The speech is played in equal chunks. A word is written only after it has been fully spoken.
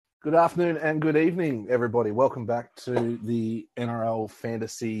Good afternoon and good evening, everybody. Welcome back to the NRL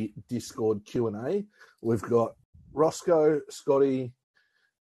Fantasy Discord Q&A. We've got Roscoe, Scotty,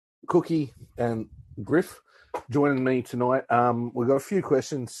 Cookie, and Griff joining me tonight. We've got a few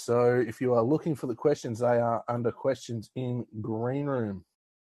questions, so if you are looking for the questions, they are under questions in Green Room.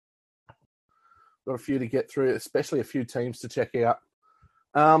 Got a few to get through, especially a few teams to check out.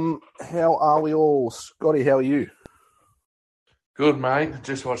 How are we all? Scotty, how are you? Good, mate.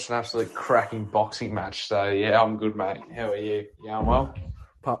 Just watched an absolute cracking boxing match. So, yeah, I'm good, mate. How are you? You going well?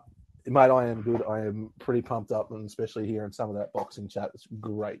 Mate, I am good. I am pretty pumped up, and especially hearing some of that boxing chat. It's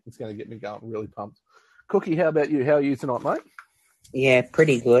great. It's going to get me going really pumped. Cookie, how about you? How are you tonight, mate? Yeah,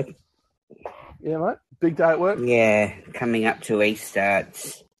 pretty good. Yeah, mate. Big day at work? Yeah, coming up to Easter,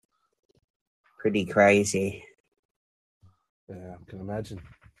 it's pretty crazy. Yeah, I can imagine.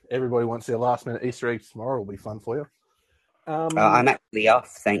 Everybody wants their last-minute Easter eggs tomorrow. Will be fun for you. I'm actually off,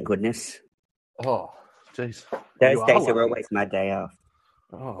 thank goodness. Oh, jeez. Thursdays are always my day off.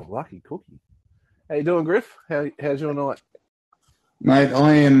 Oh, lucky Cookie. How you doing, Griff? How's your night? Mate,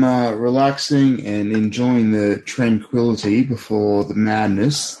 I am relaxing and enjoying the tranquility before the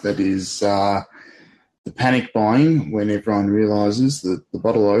madness that is the panic buying when everyone realises that the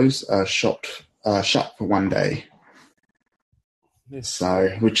bottle-os are shut for one day. Yes. So,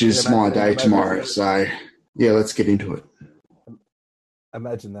 which is my day tomorrow. So, yeah, let's get into it.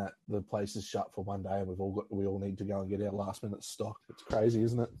 Imagine that the place is shut for one day and we all need to go and get our last minute stock. It's crazy,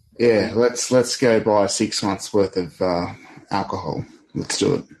 isn't it? Yeah, let's go buy 6 months worth of alcohol. Let's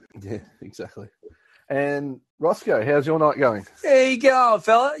do it. Yeah, exactly. And Roscoe, how's your night going? There you go,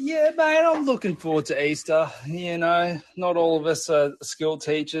 fella. Yeah, mate, I'm looking forward to Easter. You know, not all of us are school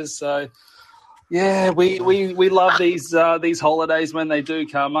teachers, so yeah, we love these holidays when they do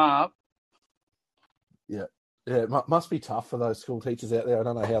come up. Yeah, it must be tough for those school teachers out there. I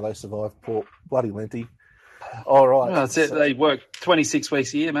don't know how they survive. Poor bloody Lenty. All right. Well, that's it. They work 26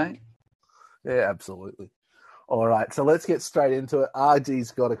 weeks a year, mate. Yeah, absolutely. All right, so let's get straight into it.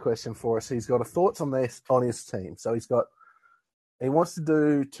 RG's got a question for us. He's got a thoughts on his team. So he wants to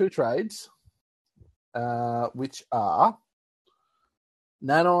do 2 trades, which are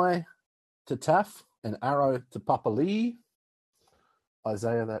Nanai to Taff and Arrow to Papali'i.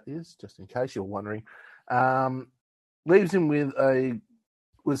 Isaiah, that is, just in case you're wondering. Leaves him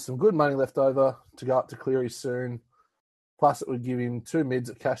with some good money left over to go up to Cleary soon. Plus, it would give him 2 mids,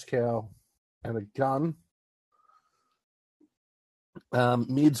 a cash cow, and a gun.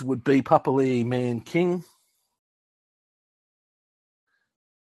 Mids would be Papali'i, Man, King.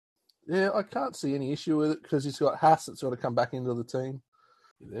 Yeah, I can't see any issue with it because he's got Haas that's got to come back into the team.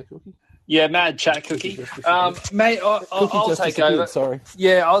 You there, Cookie? Yeah, mad chat, Cookie. Mate, I'll take over. Sorry.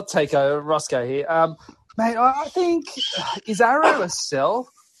 Yeah, I'll take over. Roscoe here. Mate, I think, is Arrow a sell?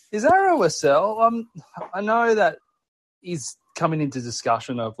 I know that he's coming into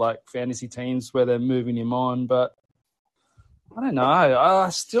discussion of like fantasy teams where they're moving him on, but I don't know. I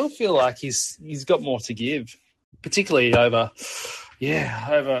still feel like he's got more to give, particularly over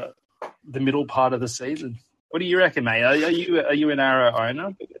the middle part of the season. What do you reckon, mate? Are you an Arrow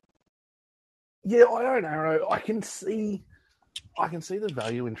owner? Yeah, I own Arrow. I can see the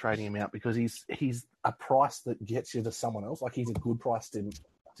value in trading him out because he's a price that gets you to someone else. Like he's a good price to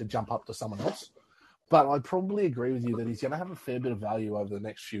jump up to someone else. But I'd probably agree with you that he's going to have a fair bit of value over the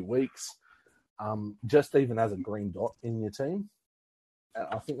next few weeks, just even as a green dot in your team. And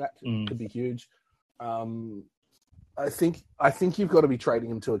I think that could be huge. I think you've got to be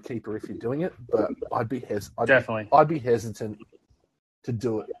trading him to a keeper if you're doing it, but I'd be hesitant to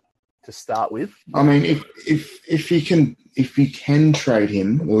do it to start with. I mean, if you can trade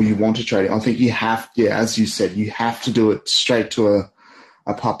him or you want to trade him, I think you have to, as you said, you have to do it straight to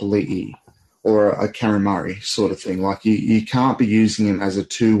a Papali'i or a Cameron Murray sort of thing. Like you can't be using him as a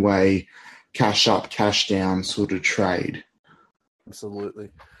 2-way cash up, cash down sort of trade. Absolutely.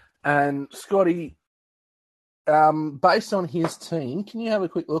 And Scotty, based on his team, can you have a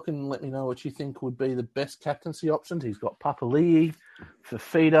quick look and let me know what you think would be the best captaincy options? He's got Papali'i,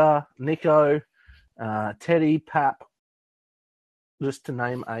 Fifita, Nico, Teddy, Pap, just to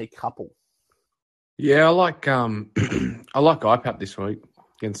name a couple. Yeah, I like IPAP this week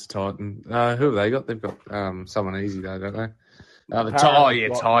against the Titans. Who have they got? They've got someone easy though, don't they?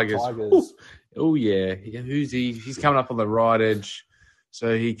 Tigers. Oh yeah. Who's he? He's coming up on the right edge.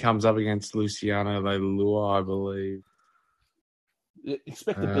 So he comes up against Luciano Leilua, I believe. You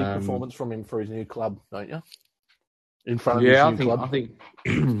expect a big performance from him for his new club, don't you? In front of his new club. I think.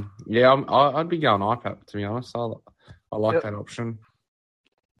 Yeah, I'd be going IPAP, to be honest. I like that option.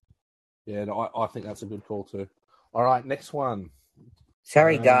 Yeah, no, I think that's a good call too. All right, next one.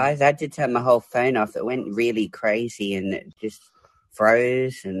 Sorry, guys. I had to turn my whole phone off. It went really crazy and it just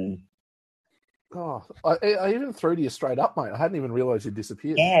froze. And I even threw to you straight up, mate. I hadn't even realised you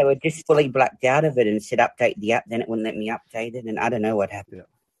disappeared. yeah, we're just fully blacked out of it and said update the app. Then it wouldn't let me update it, and I don't know what happened. Yeah.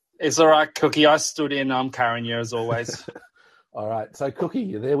 It's all right, Cookie. I stood in. I'm carrying you as always. All right. So, Cookie,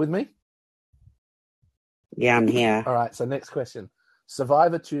 you there with me? Yeah, I'm here. All right. So, next question.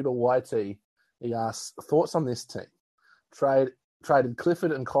 Survivor Tudor YT. He asks, thoughts on this team? Traded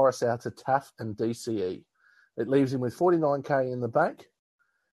Clifford and Coruscant to TAF and DCE. It leaves him with 49k in the bank.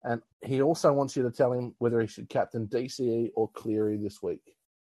 And he also wants you to tell him whether he should captain DCE or Cleary this week.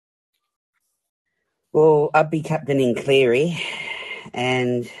 Well, I'd be captaining Cleary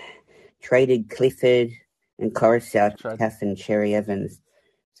and traded Clifford and Coruscant to TAF and Cherry Evans.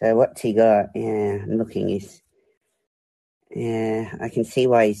 So what's he got? Yeah, I'm looking. I can see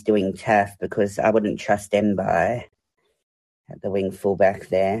why he's doing TAF because I wouldn't trust Mbai at the wing fullback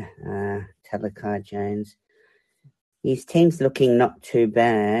there. Talakai Jones. His team's looking not too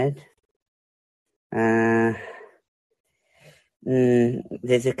bad.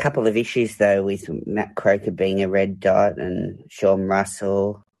 There's a couple of issues, though, with Matt Croker being a red dot and Sean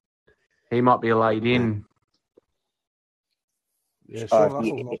Russell. He might be laid in. Yeah,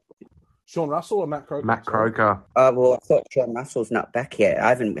 Sean Russell or Matt Croker? Matt Croker. Oh, well, I thought Sean Russell's not back yet. I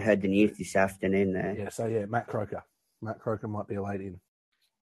haven't heard the news this afternoon, though. Yeah, Matt Croker. Matt Croker might be a laid in.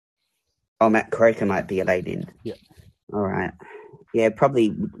 Oh, Matt Croker might be a laid in. Yeah. All right. Yeah,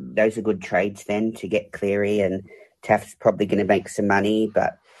 probably those are good trades then to get Cleary, and Taff's probably going to make some money,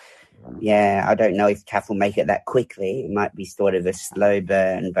 but yeah, I don't know if Taff will make it that quickly. It might be sort of a slow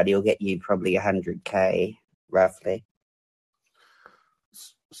burn, but he'll get you probably 100k roughly.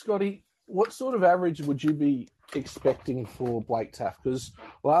 Scotty, what sort of average would you be expecting for Blake Taff? Because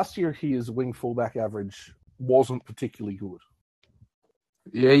last year his wing fullback average wasn't particularly good.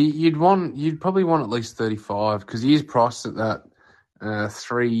 Yeah, you'd probably want at least 35 because he is priced at that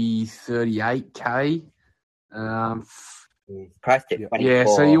 338k. Priced at 24. Yeah,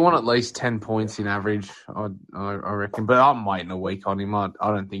 so you want at least 10 points in average, I reckon. But I'm waiting a week on him. I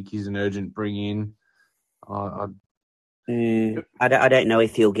don't think he's an urgent bring in. I don't know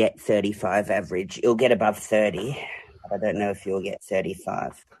if he'll get 35 average. He'll get above 30. I don't know if he'll get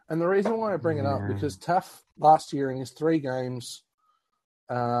 35. And the reason why I bring it up because Taff last year in his 3 games.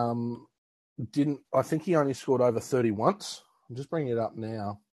 I think he only scored over 30 once. I'm just bringing it up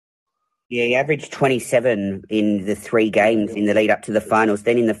now. Yeah, he averaged 27 in the 3 games in the lead up to the finals.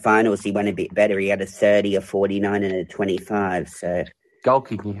 Then in the finals, he went a bit better. He had a 30, a 49, and a 25. So goal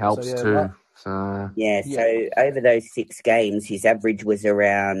kicking helps too. So over those 6 games, his average was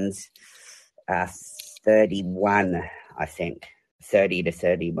around 31, I think. 30 to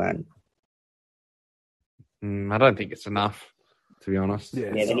 31. I don't think it's enough, to be honest.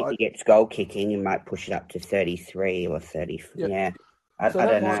 Yeah, then if he gets goal kicking, he might push it up to 33 or 30. Yeah, I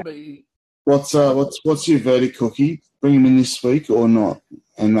don't know. What's your verdict, Cookie? Bring him in this week or not?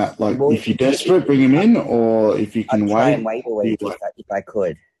 And that, if you're desperate, bring him in, or if you can try and wait a week if I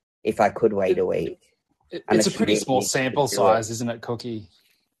could. If I could wait a week. It's a pretty small sample size, isn't it, Cookie?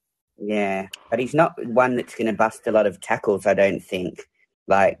 Yeah, but he's not one that's going to bust a lot of tackles, I don't think.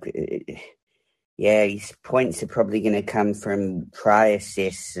 His points are probably going to come from try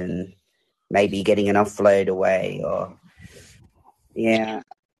assists and maybe getting an offload away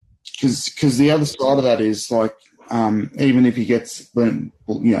Because the other side of that is even if he gets,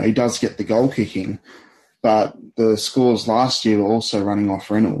 he does get the goal kicking, but the scores last year were also running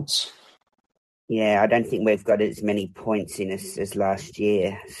off Reynolds. Yeah, I don't think we've got as many points in us as last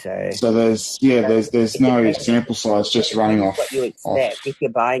year. So there's no sample size just running off. What you expect if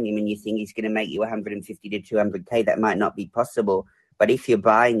you're buying him and you think he's going to make you 150 to 200k, that might not be possible. But if you're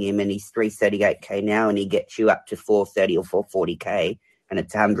buying him and he's 338k now and he gets you up to 430 or 440k and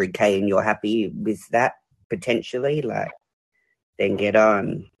it's 100k and you're happy with that potentially, then get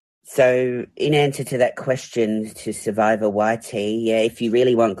on. So in answer to that question to Survivor YT, if you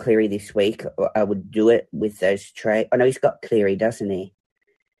really want Cleary this week, I would do it with those trades. I know he's got Cleary, doesn't he?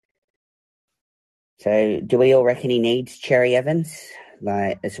 So do we all reckon he needs Cherry Evans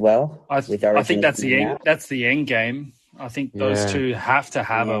as well? I think that's the end game. I think those two have to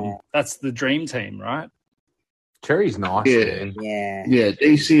have him. That's the dream team, right? Cherry's nice. Yeah.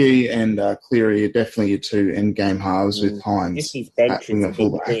 DCE and Cleary are definitely your 2 end game halves with Hines. Just his bench is a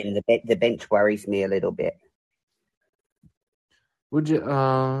bit thin. The bench worries me a little bit. Would you?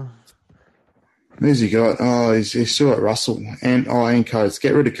 Who's he got? Oh, he's still at Russell and Coates.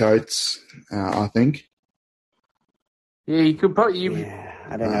 Get rid of Coates, I think. Yeah, you could probably.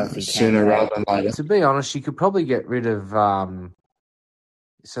 I don't know if he sooner rather than later. To be honest, you could probably get rid of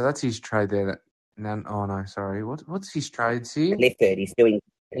So that's his trade there. Sorry. What's his trades here? Clifford. He's doing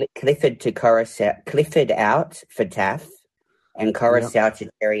Clifford to Coruscant. Clifford out for Taff, and Coruscant to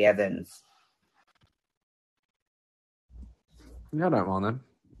Terry Evans. Yeah, I don't mind them.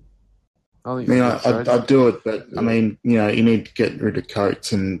 I'd do it, but I mean, you need to get rid of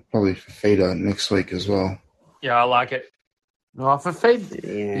Coates and probably Fafita next week as well. Yeah, I like it. Well,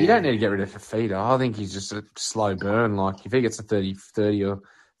 Fafita, you don't need to get rid of Fafita. I think he's just a slow burn. Like, if he gets a 30 or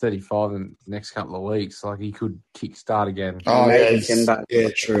 35 in the next couple of weeks, like, he could kick-start again. Oh, yeah,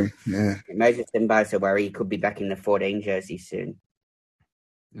 true. Yeah. Moses Simba's a worry. He could be back in the 14 jersey soon.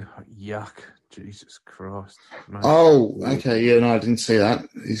 Oh, yuck. Jesus Christ. Mate. Oh, okay. Yeah, no, I didn't see that.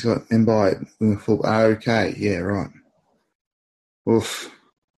 He's got Mbai in the full. Okay, yeah, right. Oof.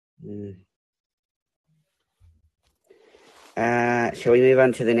 Shall we move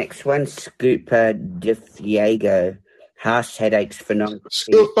on to the next one? Scooper de Fuego. Haas headaches for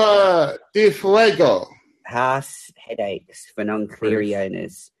Scooper de Fuego. Haas headaches for non-Cleary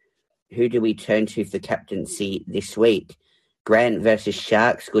owners. Who do we turn to for captaincy this week? Grant versus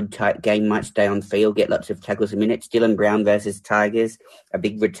Sharks. Good tight game. Might stay on field. Get lots of tackles a minute. Dylan Brown versus Tigers. A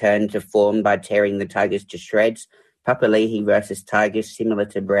big return to form by tearing the Tigers to shreds. Papali'i versus Tigers. Similar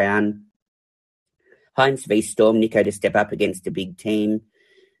to Brown. Hines v Storm. Nico to step up against a big team.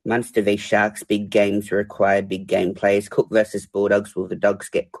 Munster v Sharks. Big games require big game players. Cook versus Bulldogs. Will the Dogs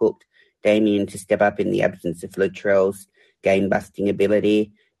get cooked? Damien to step up in the absence of Latrell's game-busting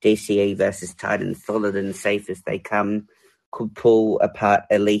ability. DCE versus Titans. Solid and safe as they come. Could pull apart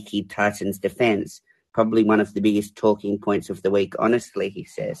a leaky Titans defence. Probably one of the biggest talking points of the week, honestly, he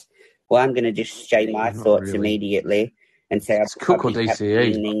says. Well, I'm going to just say my thoughts immediately and say it's Cook or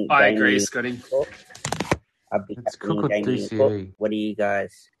DCE. I agree, Scotty. It's Cook or DCE. What do you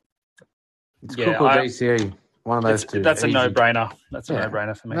guys? It's Cook or DCE. One of those two. That's a no-brainer. That's a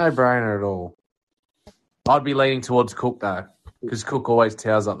no-brainer for me. No-brainer at all. I'd be leaning towards Cook, though, because Cook always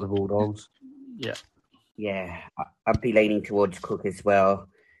towers up the Bulldogs. Yeah. Yeah, I'd be leaning towards Cook as well.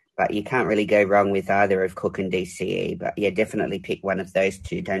 But you can't really go wrong with either of Cook and DCE. But yeah, definitely pick one of those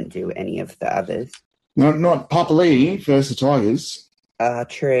two. Don't do any of the others. Not Papali'i versus the Tigers.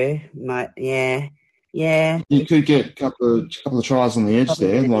 True. Yeah. You could get a couple of tries on the edge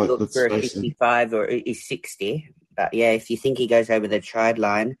there. Like, look for a 55 or is 60. But yeah, if you think he goes over the trade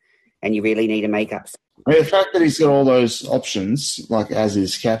line and you really need to make up. I mean, the fact that he's got all those options, like as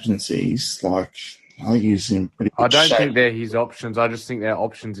his captaincies, like I think he's in pretty good shape. Think they're his options. I just think they're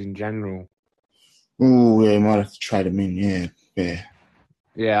options in general. Oh, yeah, you might have to trade him in. Yeah.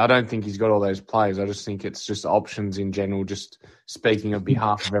 Yeah, I don't think he's got all those players. I just think it's just options in general, just speaking on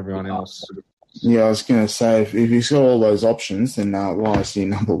behalf of everyone else. Yeah, I was going to say, if he's got all those options, then why is he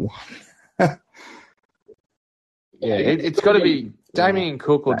number one? Yeah, it's got to be Damien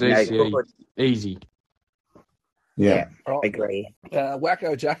Cook or DCE. Easy. Yeah. I agree.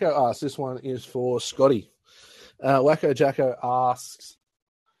 Wacko Jacko asks, this one is for Scotty. Wacko Jacko asks,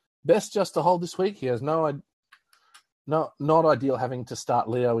 best just to hold this week. He has not ideal having to start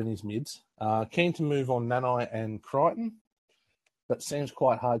Leo in his mids. Keen to move on Nanai and Crichton, but seems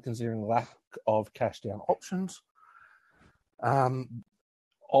quite hard considering lack of cash down options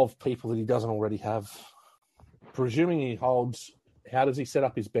of people that he doesn't already have. Presuming he holds, how does he set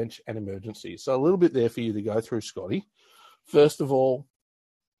up his bench and emergencies? So a little bit there for you to go through, Scotty. First of all,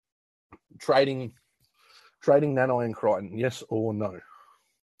 trading Nanai and Crichton, yes or no?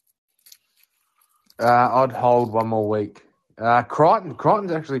 I'd hold one more week.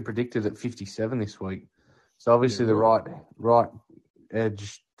 Crichton's actually predicted at 57 this week. So obviously the right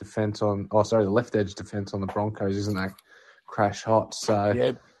edge defense the left edge defense on the Broncos isn't that crash hot. So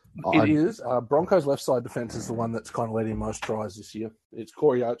yeah, it is. Broncos left side defense is the one that's kind of led in most tries this year. It's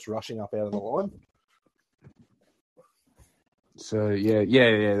Corey Oates rushing up out of the line. So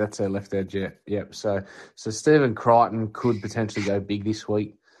yeah, that's our left edge. Yeah, yep. So Stephen Crichton could potentially go big this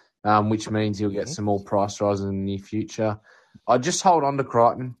week, which means he'll get some more price rises in the near future. I just hold on to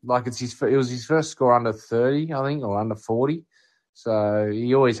Crichton. Like it was his first score under 30, I think, or under 40. So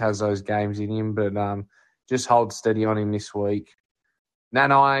he always has those games in him, but just hold steady on him this week.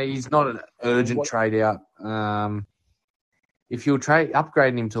 Nanai, he's not an urgent trade out. If you're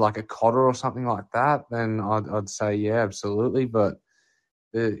upgrading him to like a Cotter or something like that, then I'd say yeah, absolutely. But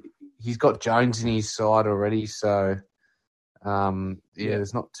he's got Jones in his side already, so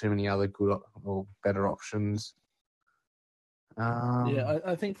there's not too many other good or better options.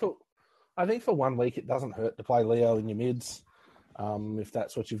 I think for 1 week it doesn't hurt to play Leo in your mids. If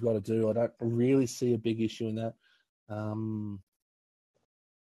that's what you've got to do, I don't really see a big issue in that.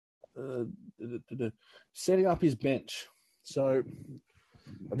 Setting up his bench. So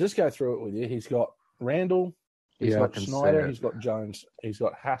I'll just go through it with you. He's got Randall, he's got Schneider, he's got Jones, he's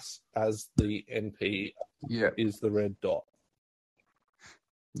got Haas as the NP. Yeah, is the red dot.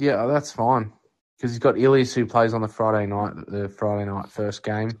 Yeah, that's fine because he's got Ilias who plays on the Friday night first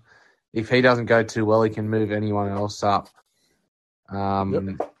game. If he doesn't go too well, he can move anyone else up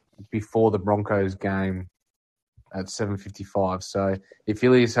before the Broncos game at 7:55. So if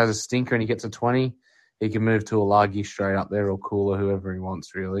Ilias has a stinker and he gets a 20, he can move to Alagi straight up there or Cooler, whoever he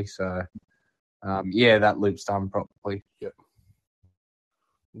wants, really. So, that loop's done properly. Yep.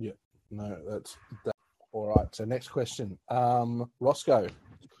 No, that's that. All right. So next question. Roscoe,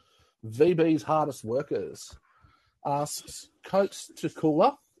 VB's hardest workers, asks Coates to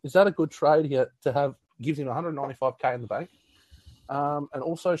Cooler. Is that a good trade here to have? Gives him 195k in the bank. And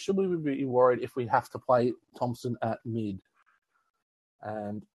also, should we be worried if we have to play Thompson at mid?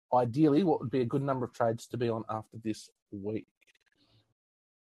 And ideally, what would be a good number of trades to be on after this week?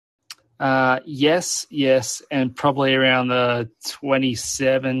 Yes, and probably around the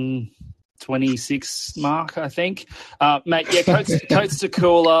 27, 26 mark, I think. Mate, Coates to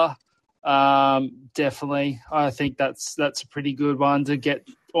Cooler, definitely. I think that's a pretty good one to get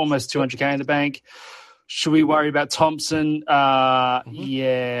almost 200k in the bank. Should we worry about Thompson?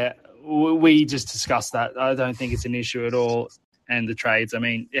 Yeah, we just discussed that. I don't think it's an issue at all. And the trades, I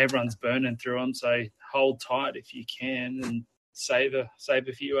mean, everyone's burning through them, so hold tight if you can and save a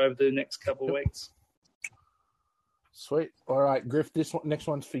few over the next couple of weeks. Sweet. All right, Griff, next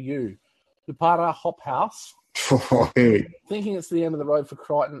one's for you. Dupara Hop House. Thinking it's the end of the road for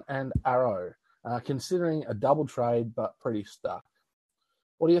Crichton and Arrow, considering a double trade, but pretty stuck.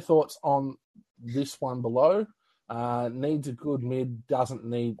 What are your thoughts on this one below? Needs a good mid, doesn't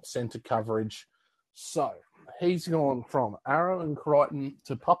need centre coverage. So he's gone from Arrow and Crichton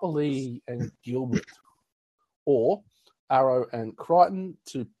to Papali'i and Gilbert, or Arrow and Crichton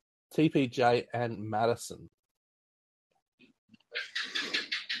to TPJ and Madison.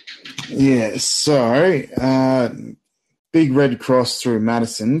 Yeah, so big red cross through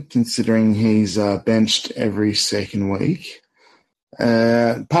Madison, considering he's benched every second week.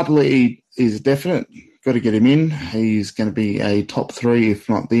 Papali'i is definite. Got to get him in. He's going to be a top 3, if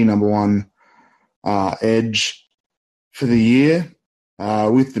not the number 1 edge for the year,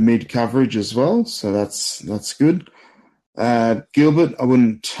 with the mid coverage as well. So that's good. Gilbert, I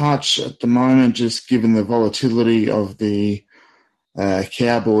wouldn't touch at the moment, just given the volatility of the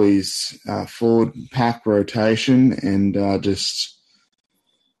Cowboys forward pack rotation and just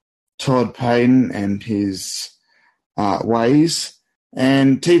Todd Payton and his ways.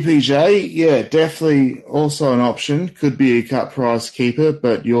 And TPJ, yeah, definitely also an option. Could be a cut price keeper,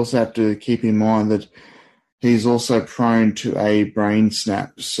 but you also have to keep in mind that he's also prone to a brain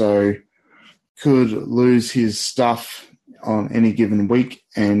snap, so could lose his stuff on any given week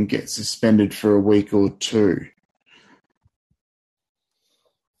and get suspended for a week or 2.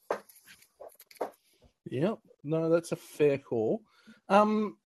 Yep. No, that's a fair call.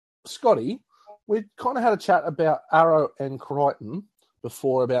 Scotty, we kind of had a chat about Arrow and Crichton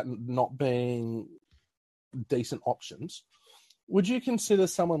before about not being decent options. Would you consider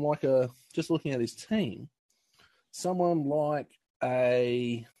someone like just looking at his team, someone like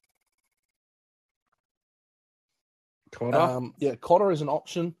a Cotter? Cotter is an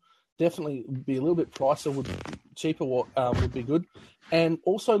option. Definitely be a little bit pricier, cheaper would be good. And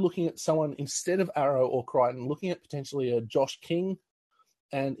also looking at someone instead of Arrow or Crichton, looking at potentially a Josh King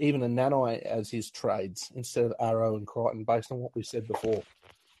and even a Nanai as his trades instead of Arrow and Crichton, based on what we said before.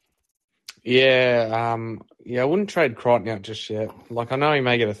 Yeah, I wouldn't trade Crichton out just yet. Like, I know he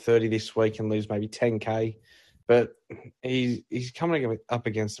may get a 30 this week and lose maybe 10k, but he's coming up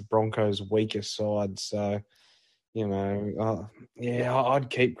against the Broncos' weakest side, so I'd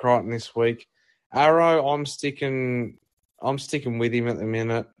keep Crichton this week. Arrow, I'm sticking with him at the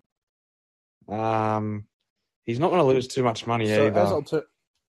minute. He's not going to lose too much money either.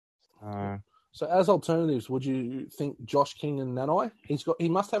 So as alternatives, would you think Josh King and Nanai? He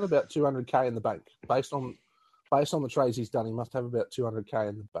must have about 200k in the bank based on the trades he's done. He must have about 200k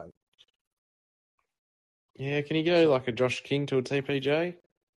in the bank. Yeah, can you go like a Josh King to a TPJ?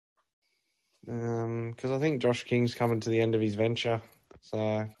 Because I think Josh King's coming to the end of his venture.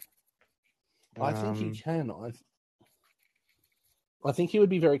 So I think he can. I think he would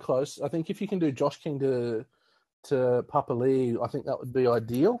be very close. I think if you can do Josh King to Papali'i, I think that would be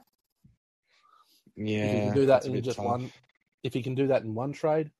ideal. Yeah, if you can do that in just one. If he can do that in one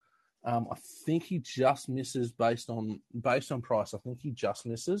trade, I think he just misses based on price. I think he just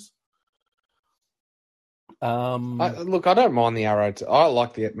misses. I don't mind the Arrow. I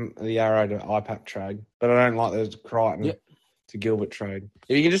like the Arrow to IPAP trade, but I don't like the Crichton to Gilbert trade.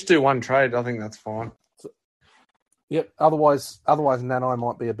 If you can just do one trade, I think that's fine. Yep. Otherwise, Nanai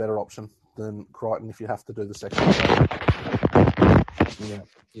might be a better option than Crichton if you have to do the second trade.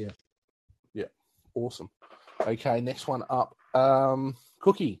 Yeah. Awesome. Okay, next one up.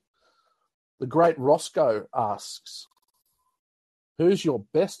 Cookie. The great Roscoe asks, who's your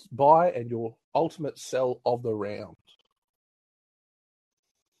best buy and your ultimate sell of the round?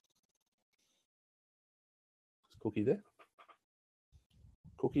 Is Cookie there?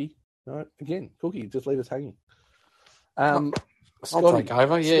 Cookie? No, again, Cookie, just leave us hanging. I'll Scotty, take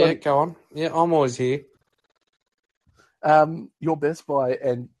over. Yeah, go on. Yeah, I'm always here. Your best buy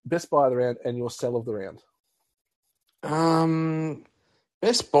of the round and your sell of the round.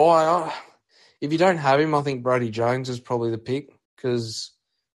 Best buy. If you don't have him, I think Brody Jones is probably the pick because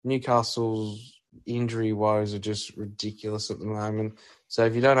Newcastle's injury woes are just ridiculous at the moment. So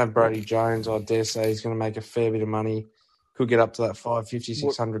if you don't have Brody Jones, I dare say he's going to make a fair bit of money. Could get up to that 550,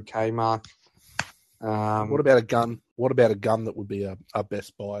 600K mark. What about a gun? What about a gun that would be a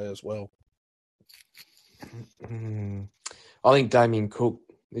best buy as well? I think Damien Cook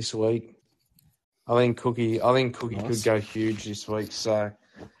this week. I think Cookie nice. Could go huge this week. So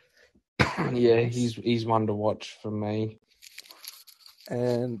yeah, he's one to watch for me.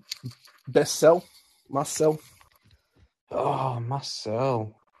 And best sell, must sell. Oh, must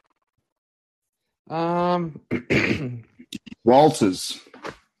sell. Walters.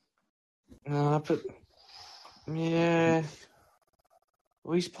 But yeah.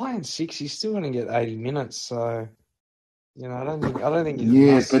 Well, he's playing 6. He's still going to get 80 minutes. So, I don't think.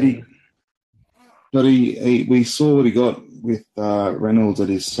 He's we saw what he got with Reynolds at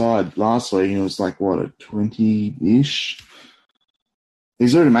his side last week. He was like what, a 20-ish.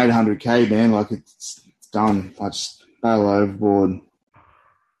 He's already made 100K, man. Like it's done. I just bail overboard.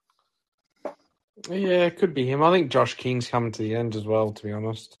 Yeah, it could be him. I think Josh King's coming to the end as well, to be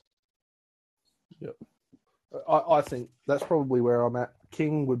honest. Yep. I think that's probably where I'm at.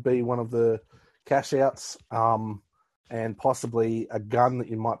 King would be one of the cash outs, and possibly a gun that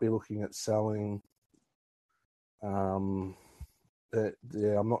you might be looking at selling. I'm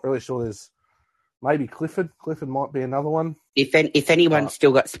not really sure. There's maybe Clifford. Clifford might be another one. If anyone's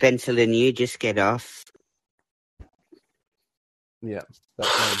still got Spencer Lanier, just get off. Yeah,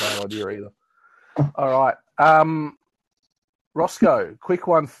 that's not a bad idea either. All right. Roscoe, quick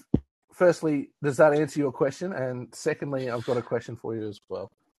one. Firstly, does that answer your question? And secondly, I've got a question for you as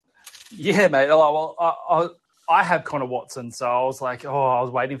well. Yeah, mate. Well, I have Connor Watson, so I was like, I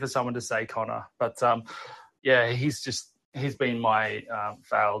was waiting for someone to say Connor. But, he's been my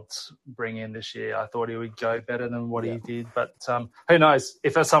failed bring in this year. I thought he would go better than what he did. But who knows?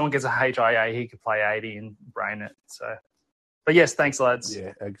 If someone gets a HIA, he could play 80 and brain it. So, but yes, thanks, lads.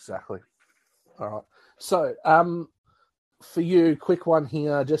 Yeah, exactly. All right. So, for you, quick one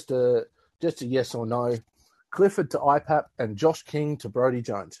here, just a yes or no. Clifford to IPAP and Josh King to Brody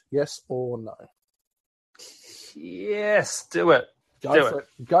Jones. Yes or no? Yes, do it.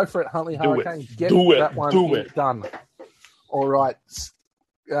 Go for it, Huntley Hurricane. Get that one done. All right.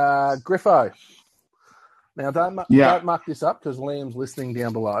 Griffo. Now, don't muck this up because Liam's listening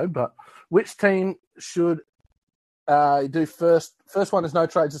down below, but which team should do first? First one is no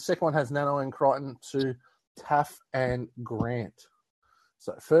trades. The second one has Nano and Crichton to Taff and Grant.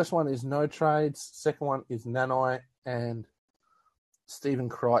 So first one is no trades. Second one is Nanai and Stephen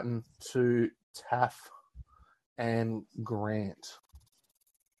Crichton to Taff and Grant.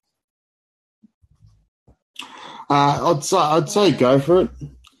 I'd say go for it.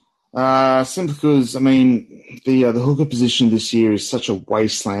 Simply because the hooker position this year is such a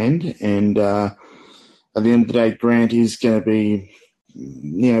wasteland, and at the end of the day, Grant is going to be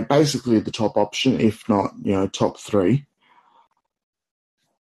basically the top option, if not top 3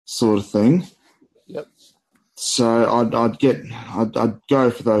 sort of thing. Yep. So I'd go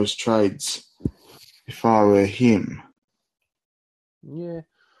for those trades if I were him. Yeah,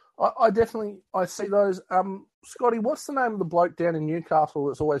 I see those. Scotty, what's the name of the bloke down in Newcastle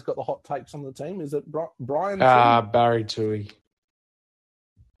that's always got the hot takes on the team? Is it Brian? Barry Toohey.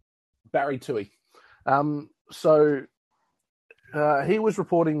 Barry Toohey. So he was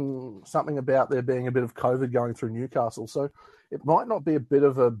reporting something about there being a bit of COVID going through Newcastle. So it might not be a bit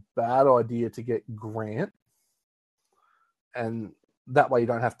of a bad idea to get Grant, and that way you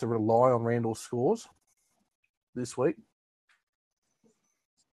don't have to rely on Randall's scores this week.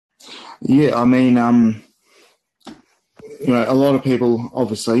 Yeah, a lot of people,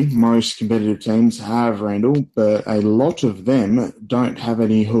 obviously, most competitive teams have Randall, but a lot of them don't have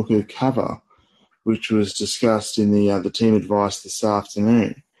any hooker cover, which was discussed in the team advice this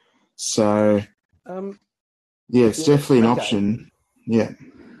afternoon. So, Yeah, it's definitely an option. Yeah.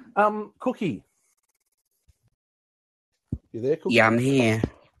 Cookie. You there, Cookie? Yeah, I'm here.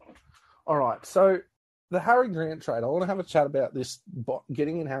 All right. So the Harry Grant trade, I want to have a chat about this,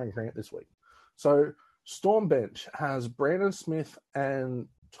 getting in Harry Grant this week. So Storm bench has Brandon Smith and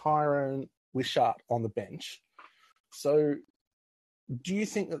Tyrone Wishart on the bench. So do you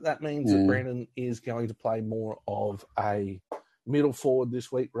think that means that Brandon is going to play more of a middle forward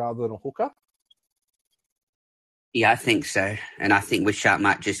this week rather than a hooker? Yeah, I think so. And I think Wishart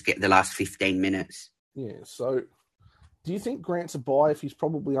might just get the last 15 minutes. Yeah, so do you think Grant's a buy if he's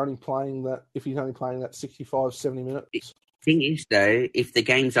only playing that 65, 70 minutes? Thing is, though, if the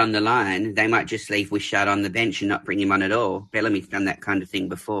game's on the line, they might just leave Wishart on the bench and not bring him on at all. Bellamy's done that kind of thing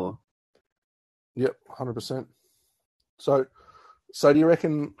before. Yep, 100%. So do you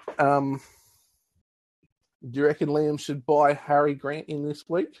reckon Liam should buy Harry Grant in this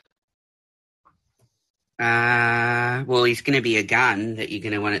week? Well, he's going to be a gun that you're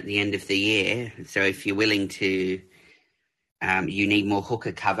going to want at the end of the year. So if you're willing to, you need more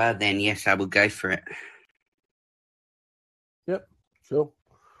hooker cover, then yes, I will go for it. Yep, sure.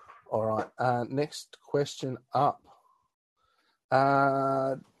 All right. Next question up.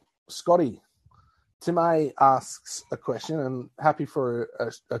 Scotty, Tim A asks a question, and happy for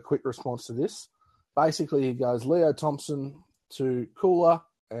a quick response to this. Basically, he goes Leo Thompson to Cooler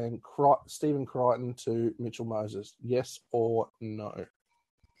and Stephen Crichton to Mitchell Moses. Yes or no?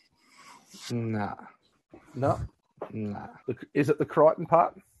 Nah. No? Nah. Is it the Crichton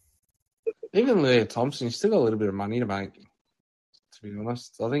part? Even Leo Thompson, he's still got a little bit of money to make, to be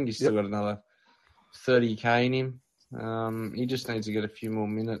honest. I think he's still got another 30K in him. He just needs to get a few more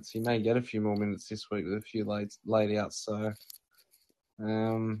minutes. He may get a few more minutes this week with a few laid outs. So,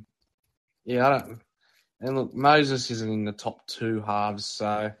 yeah, I don't. And look, Moses isn't in the top two halves,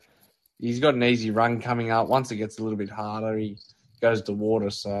 so he's got an easy run coming up. Once it gets a little bit harder, he goes to water.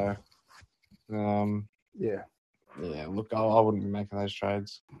 So, yeah. Look, I wouldn't be making those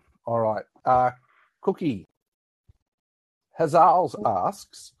trades. All right. Cookie. Hazals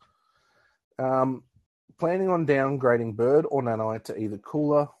asks, planning on downgrading Bird or Nanai to either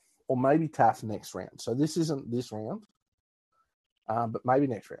Cooler or maybe Taff next round. So this isn't this round, but maybe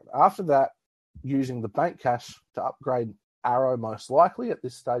next round. After that, using the bank cash to upgrade Arrow most likely at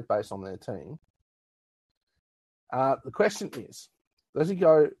this stage based on their team. The question is, does he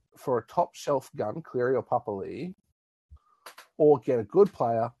go for a top shelf gun, Cleary or Papali'i, or get a good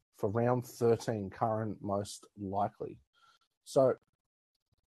player for round 13, current most likely? So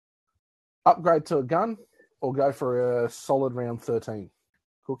upgrade to a gun or go for a solid round 13?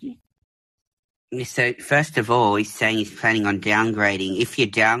 Cookie? So, first of all, he's saying he's planning on downgrading. If you're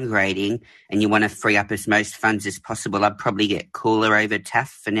downgrading and you want to free up as most funds as possible, I'd probably get Cooler over Taff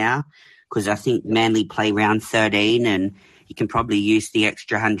for now, because I think Manly play round 13 and you can probably use the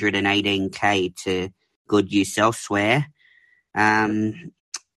extra 118K to good use elsewhere. Thing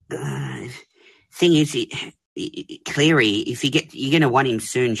is, Cleary, if you're going to want him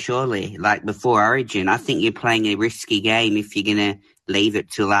soon, surely, like before Origin. I think you're playing a risky game if you're going to leave it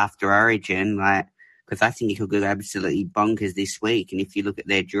till after Origin, because I think he could go absolutely bonkers this week. And if you look at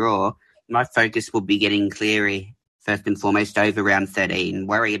their draw, my focus will be getting Cleary first and foremost over round 13.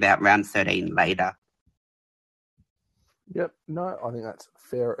 Worry about round 13 later. Yep, no, I think that's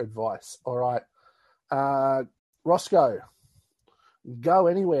fair advice. All right. Roscoe, Go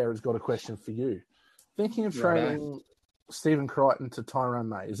Anywhere has got a question for you. Thinking of trading Stephen Crichton to Tyrone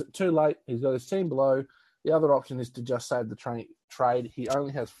May. Is it too late? He's got his team below. The other option is to just save the trade. He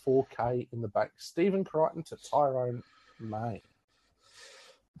only has 4K in the bank. Stephen Crichton to Tyrone May.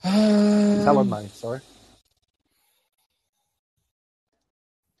 Talon May, sorry.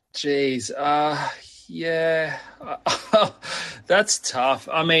 Jeez. Yeah. That's tough.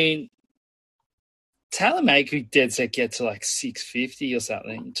 I mean, Talon May could dead set get to like 650 or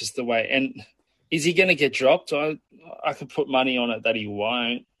something, just the way. And is he going to get dropped? I could put money on it that he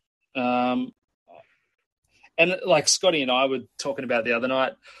won't. And like Scotty and I were talking about the other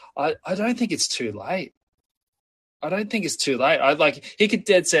night, I don't think it's too late. I don't think it's too late. He could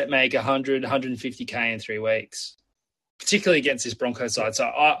dead set make 100, 150K in 3 weeks, particularly against this Broncos side.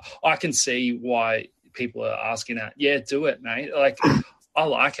 So I can see why people are asking that. Yeah, do it, mate. I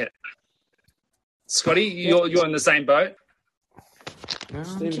like it. Scotty, you're in the same boat?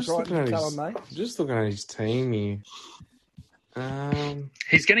 Stephen Crichton, just looking at his team here.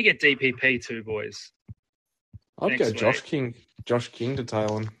 He's going to get DPP too, boys. I'd go Josh King to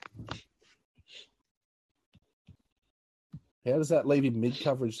Talon. How does that leave him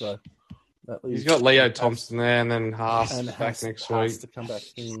mid-coverage, though? He's got Leo Thompson there and then Haas back next week. To come back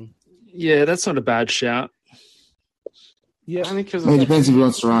in. Yeah, that's not a bad shout. Yeah. Only because It depends if he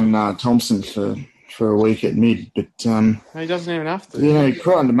wants to run Thompson for a week at mid, but he doesn't even have to.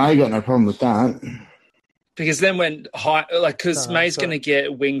 Crichton to May got no problem with that. Because then when May's going to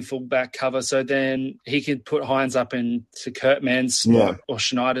get wing fullback cover, so then he could put Hines up into Kurtman's spot or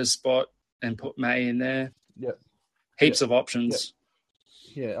Schneider's spot and put May in there. Yeah, heaps of options.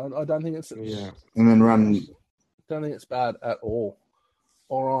 Yeah, I don't think it's and then run. Don't think it's bad at all.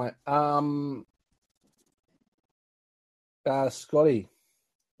 All right, Scotty,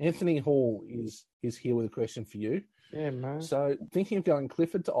 Anthony Hall is here with a question for you. Yeah, man. So thinking of going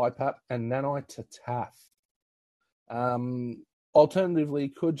Clifford to IPAP and Nanai to Taff. Alternatively,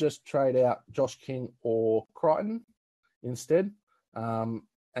 could just trade out Josh King or Crichton instead,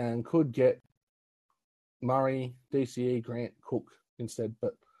 and could get Murray, DCE, Grant, Cook instead.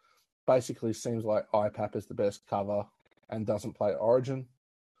 But basically, seems like IPAP is the best cover and doesn't play Origin.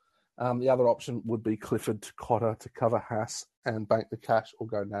 The other option would be Clifford to Cotter to cover Haas and bank the cash, or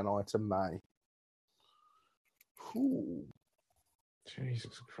go Nanai to May. Ooh.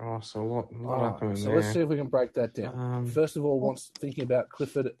 Jesus Christ, a lot happening so there. let's see if we can break that down. First of all, thinking about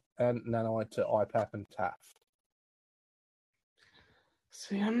Clifford and Nanai to IPAP and Taff.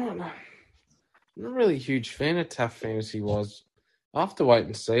 See, I'm not really a huge fan of Taff fantasy was. I have to wait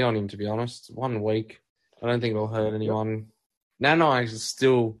and see on him, to be honest. 1 week. I don't think it'll hurt anyone. Yep. Nanai is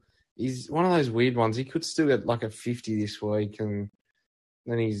still... He's one of those weird ones. He could still get like a 50 this week, and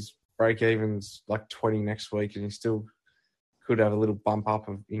then his break-even's like 20 next week, and he still could have a little bump up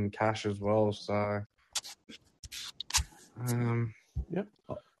in cash as well. So, yep.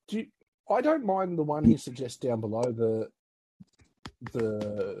 I don't mind the one he suggests down below, the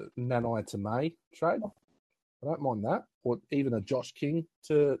Nanai to May trade. I don't mind that, or even a Josh King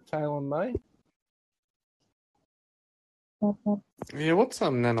to Taylor and May. Yeah, what's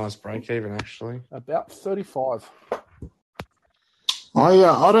Nanai's break even actually? About 35.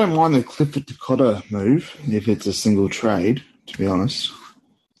 I don't mind the Clifford to Cotter move if it's a single trade, to be honest.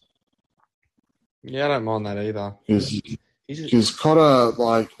 Yeah, I don't mind that either. Because Cotter,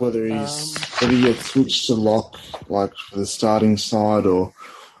 like whether he gets switched to lock, like for the starting side, or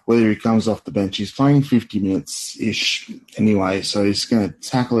whether he comes off the bench, he's playing 50 minutes ish anyway, so he's going to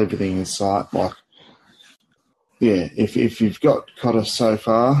tackle everything in sight. Like, yeah, if you've got Cotter so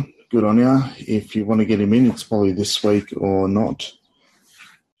far, good on you. If you want to get him in, it's probably this week or not.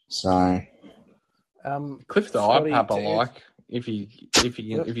 So, Cliff the IPAP I like if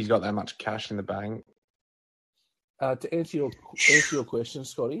he's got that much cash in the bank. To answer your question,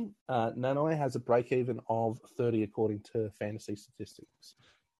 Scotty, Nanai has a break even of 30 according to fantasy statistics.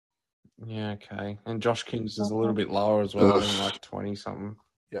 Yeah, okay. And Josh King's is a little bit lower as well, I think like 20 something.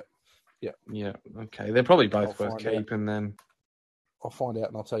 Yeah. Okay, they're probably both worth keeping then. I'll find out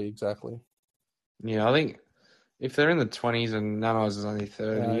and I'll tell you exactly. Yeah, I think if they're in the 20s and Nanai's is only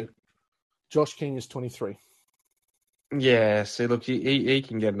 30. Josh King is 23. Yeah, see, look, he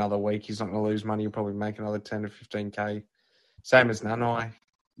can get another week. He's not going to lose money. He'll probably make another 10 to 15K. Same as Nanai.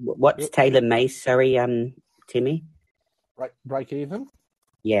 What's Taylor Mace, sorry, Timmy? Break even?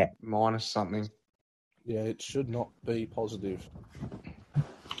 Yeah. Minus something. Yeah, it should not be positive.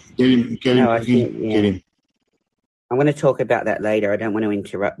 Get him. I'm going to talk about that later. I don't want to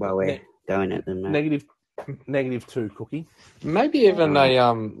interrupt while we're going at them. -2, Cookie. Maybe even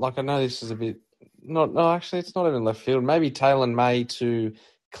a like I know this is a bit actually it's not even left field. Maybe Taylor and May to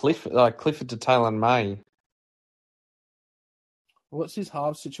Clifford to Taylor and May. What's his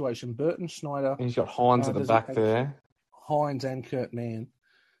halves situation? Burton, Schneider. And he's got Hines at the back there. Hines and Kurt Mann.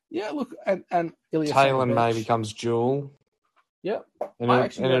 Yeah, look, and Ilya Taylor and May becomes dual. Yep. And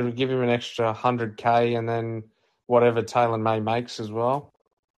it'll give him an extra 100K and then whatever Taylor and May makes as well.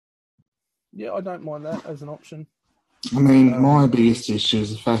 Yeah, I don't mind that as an option. I mean, my biggest issue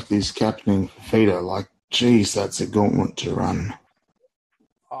is the fact that he's captaining Fafita. Like, geez, that's a gauntlet to run.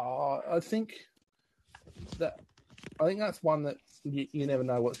 I think that's one that you never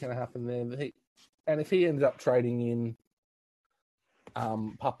know what's going to happen there. And if he ends up trading in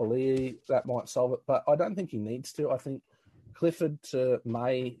Papali'i, that might solve it. But I don't think he needs to. I think Clifford to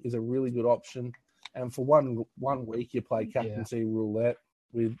May is a really good option. And for one week, you play captaincy roulette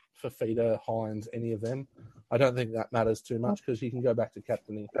with Fafita, Hines, any of them. I don't think that matters too much because you can go back to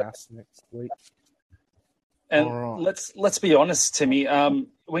captaining Haas next week. And let's be honest, Timmy.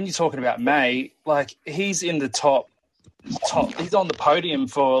 When you're talking about May, like he's in the top. He's on the podium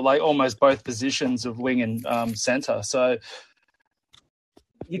for like almost both positions of wing and centre. So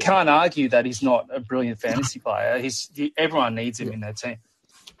you can't argue that he's not a brilliant fantasy player. Everyone needs him in their team.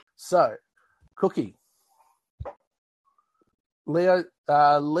 So, Cookie, Leo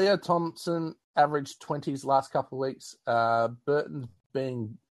Thompson averaged 20s last couple of weeks. Burton's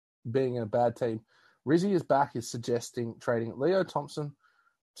being a bad team. Rizzy is back, is suggesting trading Leo Thompson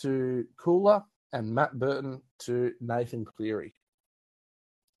to Cooler and Matt Burton to Nathan Cleary.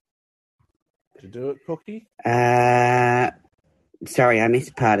 To do it, Cookie? Sorry, I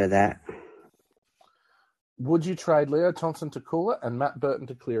missed part of that. Would you trade Leo Thompson to Cooler and Matt Burton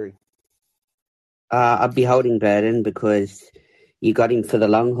to Cleary? I'd be holding Burton because you got him for the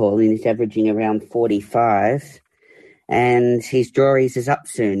long haul and he's averaging around 45 and his draws is up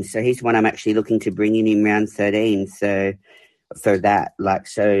soon. So he's one I'm actually looking to bring in round 13. So for that,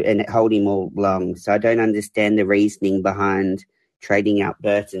 and hold him all long. So I don't understand the reasoning behind trading out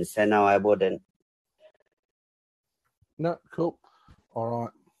Burton. So no, I wouldn't. No, cool.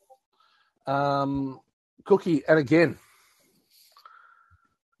 All right. Cookie, and again,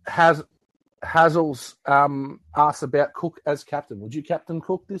 Hazel's asked about Cook as captain. Would you captain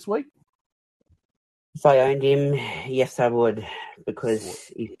Cook this week? If I owned him, yes, I would,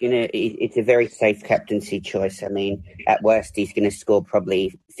 because it's a very safe captaincy choice. I mean, at worst, he's going to score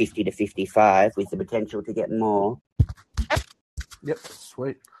probably 50 to 55 with the potential to get more. Yep,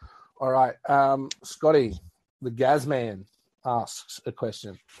 sweet. All right. Scotty, the Gazman, asks a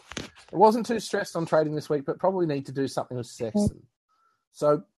question. I wasn't too stressed on trading this week, but probably need to do something with Sexton.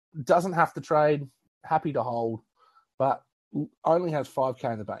 So doesn't have to trade, happy to hold, but only has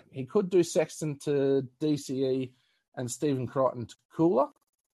 5K in the bank. He could do Sexton to DCE and Stephen Crichton to Cooler.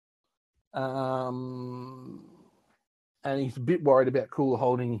 And he's a bit worried about Cooler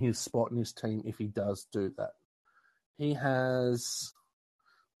holding his spot in his team if he does do that. He has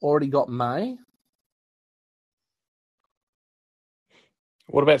already got May.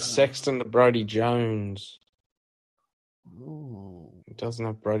 What about Sexton to Brody Jones? Ooh. He doesn't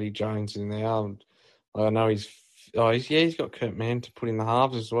have Brody Jones in there. I know he's got Kurt Mann to put in the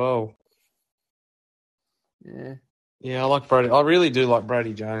halves as well. Yeah, I like Brody. I really do like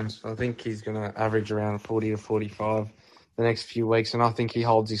Brody Jones. I think he's going to average around 40 to 45 the next few weeks, and I think he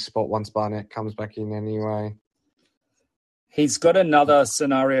holds his spot once Barnett comes back in anyway. He's got another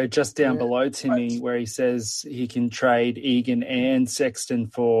scenario just down below Timmy where he says he can trade Egan and Sexton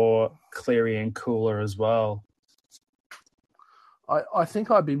for Cleary and Cooler as well. I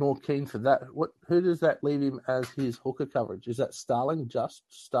think I'd be more keen for that. Who does that leave him as his hooker coverage? Is that Starling? Just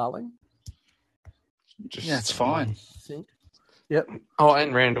Starling? Yeah, it's fine. I think. Yep. Oh,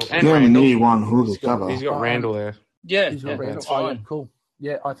 and Randall. And you only need one hooker cover. He's got Randall there. Yeah, he's got Randall. That's fine. Yeah, cool.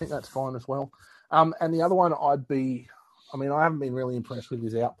 Yeah, I think that's fine as well. And the other one I haven't been really impressed with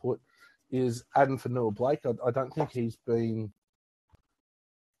his output, is Adam Fanua-Blake. I don't think he's been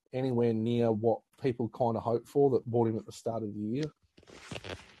anywhere near what people kind of hoped for that bought him at the start of the year.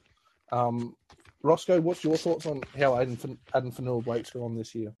 Roscoe, what's your thoughts on how Adam Fanua-Blake's gone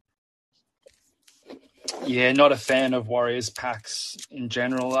this year? Yeah, not a fan of Warriors packs in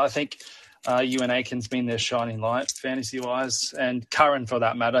general. I think Ewan Aiken's been their shining light fantasy-wise, and Curran for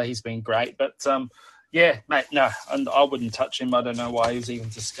that matter. He's been great. But, yeah, mate, no, and I wouldn't touch him. I don't know why he was even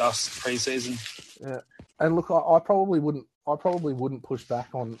discussed pre-season. Yeah. And look, I probably wouldn't push back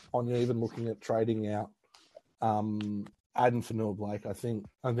on you even looking at trading out Adam Fanua-Blake. I think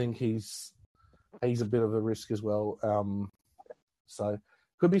he's a bit of a risk as well. So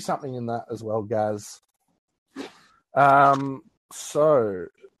could be something in that as well, Gaz. So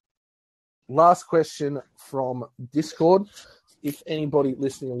last question from Discord. If anybody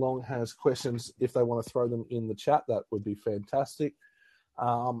listening along has questions, if they want to throw them in the chat, that would be fantastic.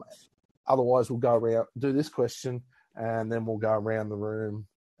 Otherwise, we'll go around, do this question, and then we'll go around the room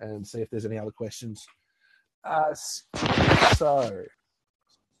and see if there's any other questions. So,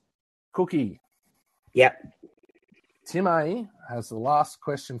 Cookie. Yep. Tim A has the last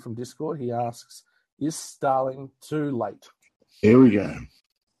question from Discord. He asks, is Starling too late? Here we go.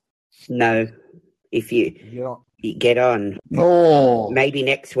 No. If you get on. Oh. Maybe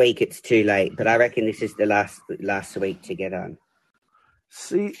next week it's too late, but I reckon this is the last week to get on.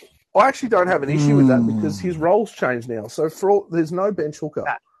 See, I actually don't have an issue with that because his role's changed now. So there's no bench hooker.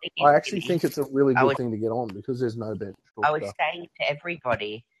 I actually think it's a really good thing to get on because there's no bench hooker. I was saying to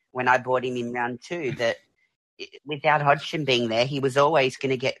everybody when I bought him in round 2 that without Hodgson being there, he was always going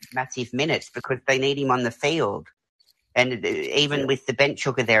to get massive minutes because they need him on the field. And even with the bench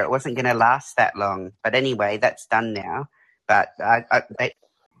hooker there, it wasn't going to last that long. But anyway, that's done now. But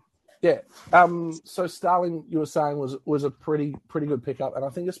so Starling, you were saying, was a pretty good pickup, and I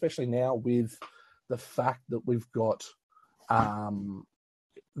think especially now with the fact that we've got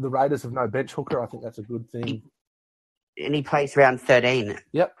the Raiders have no bench hooker, I think that's a good thing. And he plays round 13.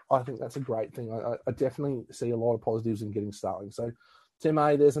 Yep, I think that's a great thing. I definitely see a lot of positives in getting Starling. So Tim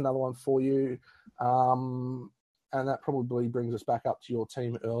A, there's another one for you. And that probably brings us back up to your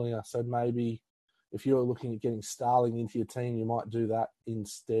team earlier. So maybe if you're looking at getting Starling into your team, you might do that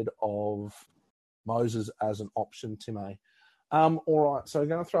instead of Moses as an option, Tim A. All right, so I'm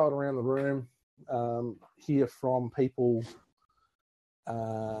going to throw it around the room, hear from people.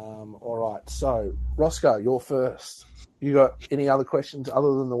 All right, so Roscoe, you're first. You got any other questions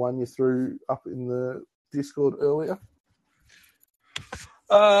other than the one you threw up in the Discord earlier?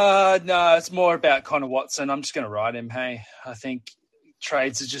 No, it's more about Connor Watson. I'm just going to ride him. Hey, I think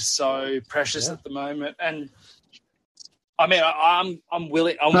trades are just so precious at the moment, and I mean, I'm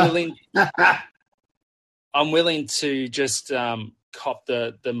willing to just cop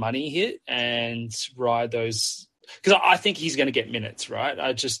the money hit and ride those, because I think he's going to get minutes, right?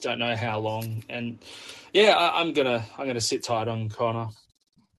 I just don't know how long, and I'm gonna sit tight on Connor.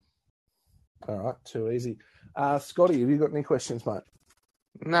 All right, too easy. Scotty, have you got any questions, mate?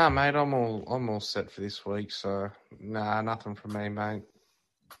 Nah, mate, I'm all set for this week, so nothing from me, mate.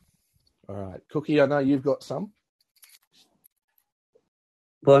 All right. Cookie, I know you've got some.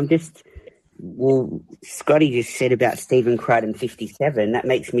 Well, Scotty just said about Stephen Crichton 57. That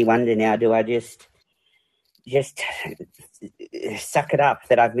makes me wonder now, do I just suck it up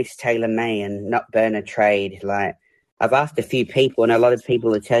that I've missed Taylor May and not burn a trade? Like, I've asked a few people, and a lot of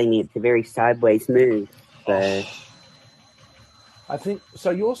people are telling me it's a very sideways move. So... I think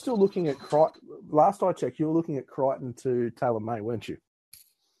so. You're still looking at Crichton. Last I checked, you were looking at Crichton to Taylor May, weren't you?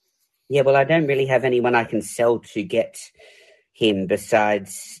 Yeah, well, I don't really have anyone I can sell to get him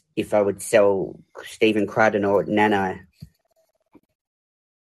besides if I would sell Stephen Crichton or Nanai.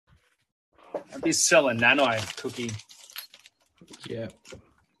 I'd be selling Nanai, Cookie. Yeah,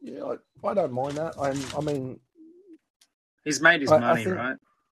 I don't mind that. I mean, he's made his money, right?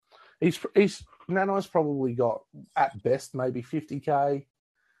 He's Nanai's probably got at best maybe 50k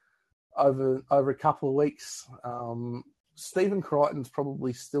over a couple of weeks. Stephen Crichton's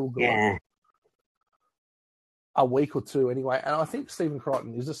probably still got a week or two anyway, and I think Stephen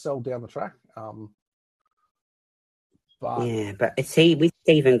Crichton is a sell down the track. But see, with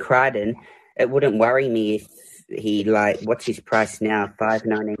Stephen Crichton, it wouldn't worry me if he what's his price now?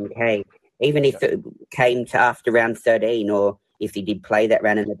 519k. Even if it came to after round 13, or if he did play that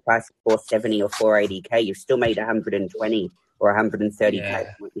round and the price is 470 or 480k, you've still made 120 or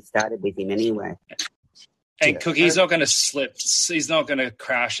 130k when you started with him anyway. And Cookie's not going to slip. He's not going to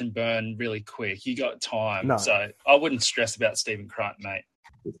crash and burn really quick. You got time. No. So I wouldn't stress about Stephen Crichton, mate.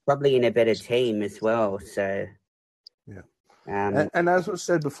 He's probably in a better team as well. So, and as was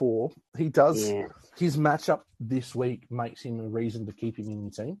said before, he does his matchup this week makes him a reason to keep him in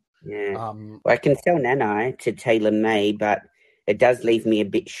your team. Yeah. Well, I can sell Nanai to Taylor May, but it does leave me a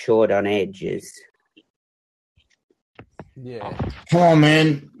bit short on edges. Yeah. Come on,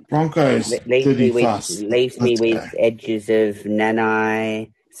 man. Broncos. Leaves me with edges of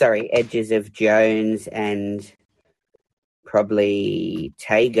edges of Jones and probably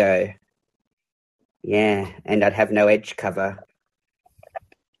Tago. Yeah, and I'd have no edge cover.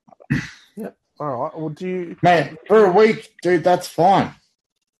 Yep. All right. Well, Man, for a week, dude, that's fine.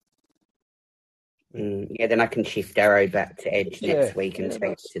 Then I can shift Darrow back to edge next week and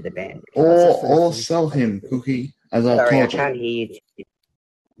take it to the bench. Or sell him, Cookie, as I told you. I can't hear you.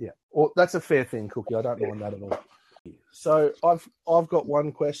 Yeah, well, that's a fair thing, Cookie. I don't mind that at all. So I've got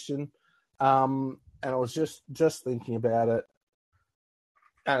one question, and I was just thinking about it,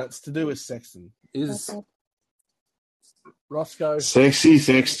 and it's to do with Sexton. Is Roscoe sexy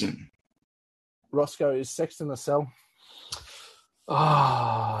Sexton? Roscoe, is Sexton a sell?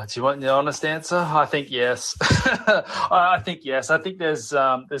 Oh, do you want the honest answer? I think yes. I think yes. I think there's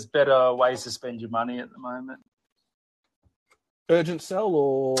better ways to spend your money at the moment. Urgent sell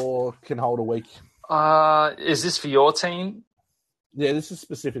or can hold a week? Is this for your team? Yeah, this is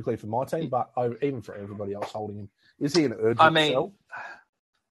specifically for my team, but even for everybody else holding him. Is he an urgent sell?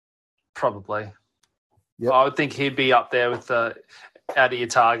 Probably. Yep. I would think he'd be up there with the out of your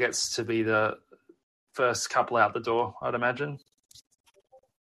targets to be the first couple out the door, I'd imagine.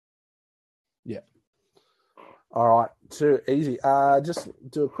 Yeah. All right. Too easy. Just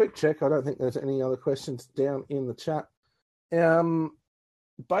do a quick check. I don't think there's any other questions down in the chat.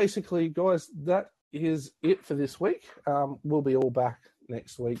 Basically, guys, that is it for this week. We'll be all back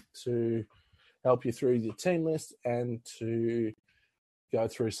next week to help you through your team list and to go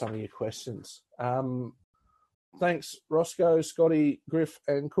through some of your questions. Thanks, Roscoe, Scotty, Griff,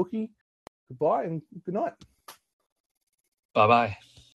 and Cookie. Goodbye and good night. Bye-bye.